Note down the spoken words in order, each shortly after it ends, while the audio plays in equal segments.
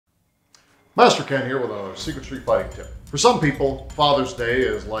Master Ken here with another Secret Street fighting tip. For some people, Father's Day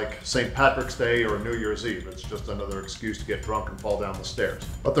is like St. Patrick's Day or New Year's Eve. It's just another excuse to get drunk and fall down the stairs.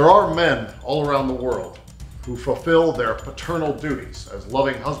 But there are men all around the world who fulfill their paternal duties as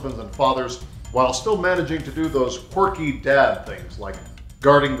loving husbands and fathers while still managing to do those quirky dad things like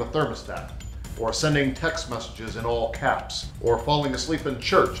guarding the thermostat, or sending text messages in all caps, or falling asleep in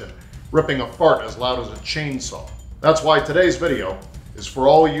church and ripping a fart as loud as a chainsaw. That's why today's video is for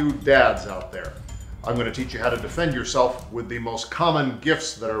all you dads out there. I'm going to teach you how to defend yourself with the most common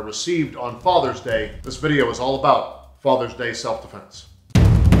gifts that are received on Father's Day. This video is all about Father's Day self-defense.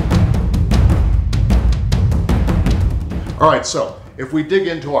 All right, so if we dig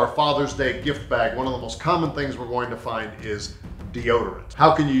into our Father's Day gift bag, one of the most common things we're going to find is deodorant.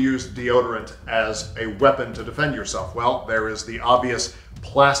 How can you use deodorant as a weapon to defend yourself? Well, there is the obvious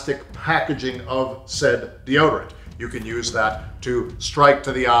plastic packaging of said deodorant. You can use that to strike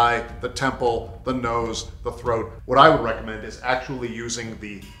to the eye, the temple, the nose, the throat. What I would recommend is actually using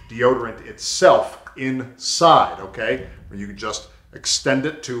the deodorant itself inside, okay? Where you can just extend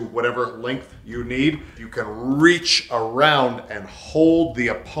it to whatever length you need. You can reach around and hold the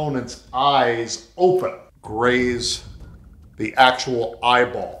opponent's eyes open. Graze the actual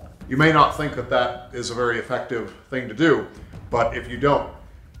eyeball. You may not think that that is a very effective thing to do, but if you don't,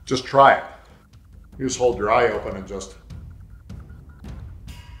 just try it. You just hold your eye open and just,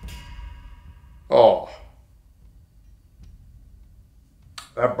 oh,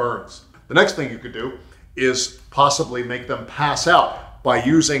 that burns. The next thing you could do is possibly make them pass out by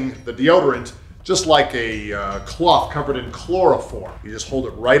using the deodorant just like a cloth covered in chloroform. You just hold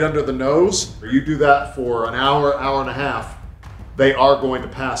it right under the nose. You do that for an hour, hour and a half, they are going to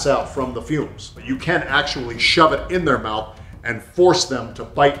pass out from the fumes. But you can actually shove it in their mouth and force them to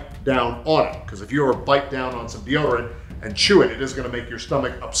bite down on it. Because if you ever bite down on some deodorant and chew it, it is going to make your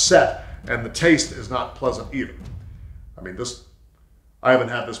stomach upset, and the taste is not pleasant either. I mean, I haven't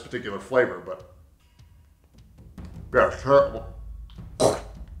had this particular flavor, but yeah, it's terrible.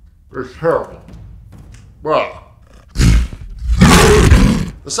 It's terrible. Well,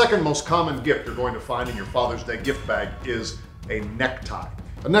 the second most common gift you're going to find in your Father's Day gift bag is a necktie.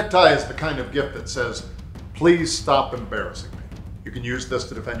 A necktie is the kind of gift that says, please stop embarrassing me. You can use this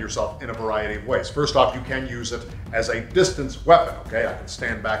to defend yourself in a variety of ways. First off, you can use it as a distance weapon, okay? I can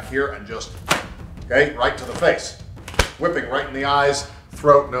stand back here and just, okay, right to the face. Whipping right in the eyes,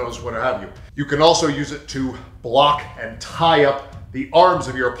 throat, nose, what have you. You can also use it to block and tie up the arms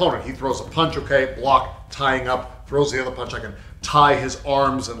of your opponent. He throws a punch, okay, block, tying up, throws the other punch. I can tie his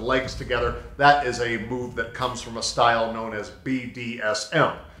arms and legs together. That is a move that comes from a style known as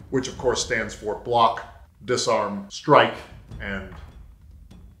BDSM, which of course stands for block, disarm, strike, and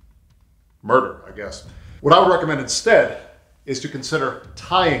murder, I guess. What I would recommend instead is to consider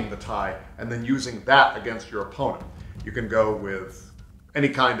tying the tie and then using that against your opponent. You can go with any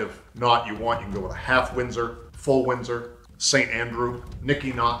kind of knot you want. You can go with a half Windsor, full Windsor, St. Andrew,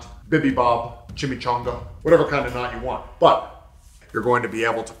 Nicky knot, Bibby Bob, chimichanga, whatever kind of knot you want. But you're going to be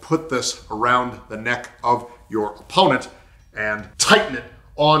able to put this around the neck of your opponent and tighten it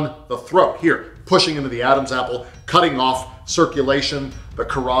on the throat. Here, pushing into the Adam's apple, cutting off circulation, the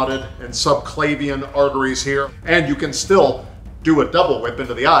carotid and subclavian arteries here. And you can still do a double whip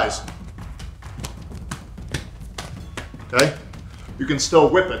into the eyes. Okay? You can still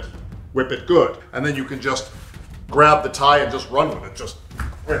whip it good. And then you can just grab the tie and just run with it. Just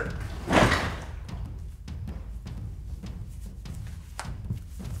whip.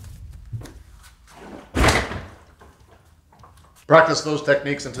 Practice those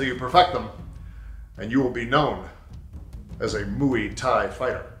techniques until you perfect them, and you will be known as a Muay Thai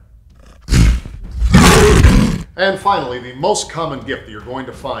fighter. And finally, the most common gift that you're going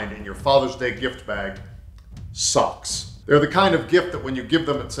to find in your Father's Day gift bag, socks. They're the kind of gift that when you give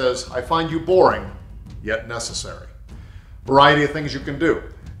them, it says, I find you boring, yet necessary. Variety of things you can do.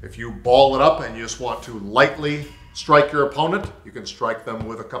 If you ball it up and you just want to lightly strike your opponent, you can strike them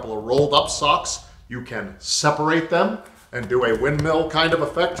with a couple of rolled up socks. You can separate them and do a windmill kind of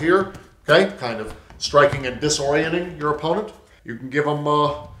effect here, okay? Kind of striking and disorienting your opponent. You can give them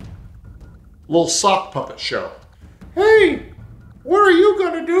a little sock puppet show. Hey, what are you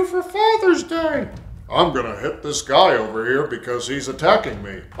gonna do for Father's Day? I'm gonna hit this guy over here because he's attacking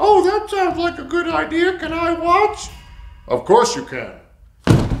me. Oh, that sounds like a good idea. Can I watch? Of course you can.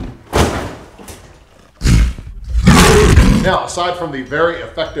 Now, aside from the very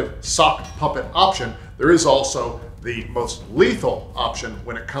effective sock puppet option, there is also the most lethal option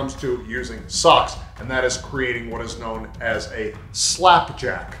when it comes to using socks, and that is creating what is known as a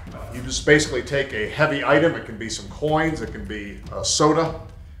slapjack. You just basically take a heavy item, it can be some coins, it can be a soda,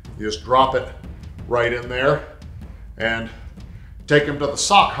 You just drop it right in there and take him to the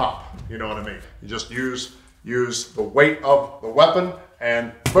sock hop. You know what I mean? You just use the weight of the weapon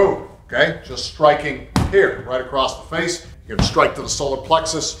and boom, okay? Just striking here, right across the face. You can strike to the solar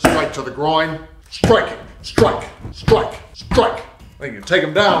plexus, strike to the groin, striking, strike, strike, strike. Then you can take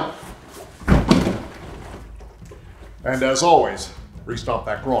him down. And as always, re-stomp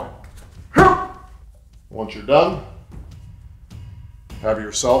that groin. Once you're done, have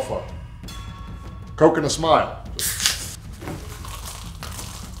yourself a Coke and a smile.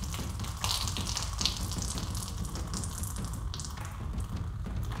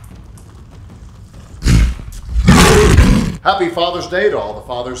 Happy Father's Day to all the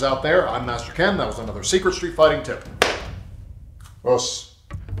fathers out there. I'm Master Ken. That was another Secret Street Fighting tip. Us.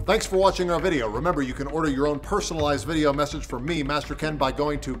 Thanks for watching our video. Remember, you can order your own personalized video message from me, Master Ken, by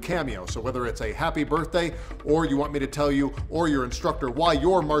going to Cameo. So whether it's a happy birthday, or you want me to tell you, or your instructor, why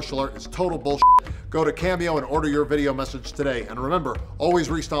your martial art is total bullshit, go to Cameo and order your video message today. And remember,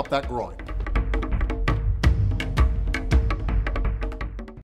 always re-stomp that groin.